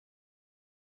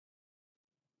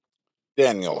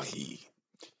Daniel here.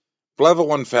 Blather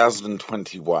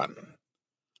 1021.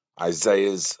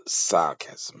 Isaiah's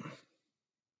sarcasm.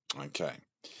 Okay.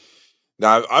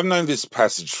 Now, I've known this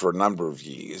passage for a number of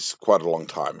years, quite a long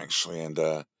time actually, and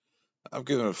I've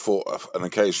given it an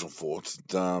occasional thought.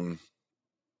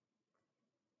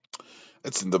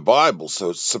 It's in the Bible, so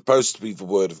it's supposed to be the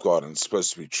Word of God, and it's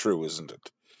supposed to be true, isn't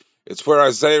it? It's where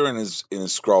Isaiah in his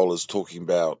scroll is talking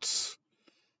about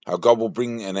how God will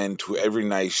bring an end to every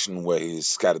nation where He has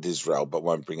scattered Israel, but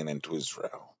won't bring an end to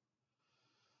Israel.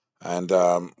 And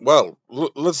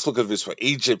let's look at it this way: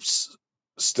 Egypt's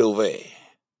still there,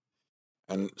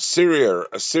 and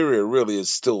Assyria really is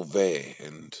still there,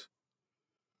 and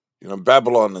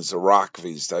Babylon is Iraq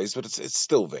these days, but it's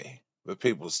still there. The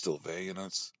people are still there.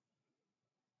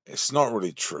 It's not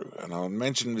really true. And I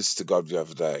mentioned this to God the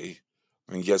other day.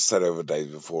 I mean, yesterday or the day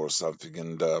before or something,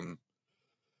 and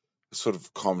sort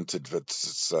of commented that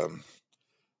it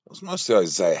was mostly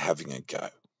Isaiah having a go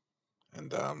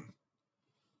and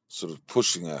sort of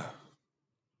pushing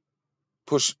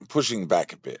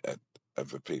back a bit at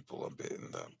the people a bit,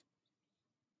 and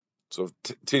sort of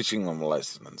teaching them a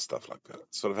lesson and stuff like that.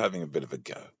 Sort of having a bit of a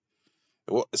go.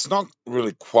 Well, it's not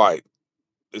really quite.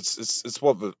 It's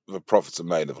what the prophets are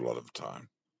made of a lot of the time.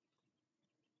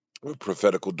 A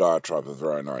prophetical diatribe of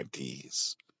their own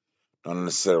ideas, not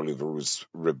necessarily the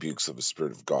rebukes of the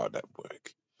Spirit of God at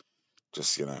work.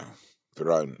 Just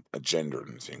their own agenda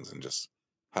and things, and just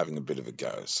having a bit of a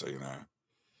go. So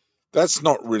that's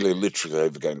not really literally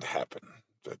ever going to happen.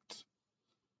 But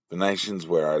the nations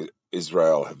where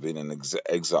Israel have been in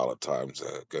exile at times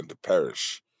are going to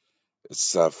perish.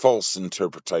 It's a false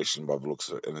interpretation by the looks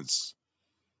of it, and it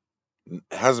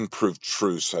hasn't proved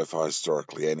true so far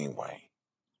historically anyway.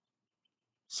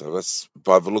 So that's,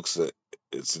 by the looks of it,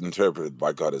 it's interpreted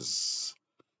by God as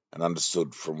and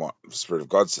understood from what the Spirit of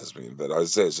God says to me, that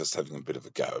Isaiah is just having a bit of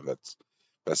a go.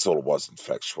 That's all it was in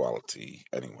factuality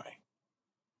anyway.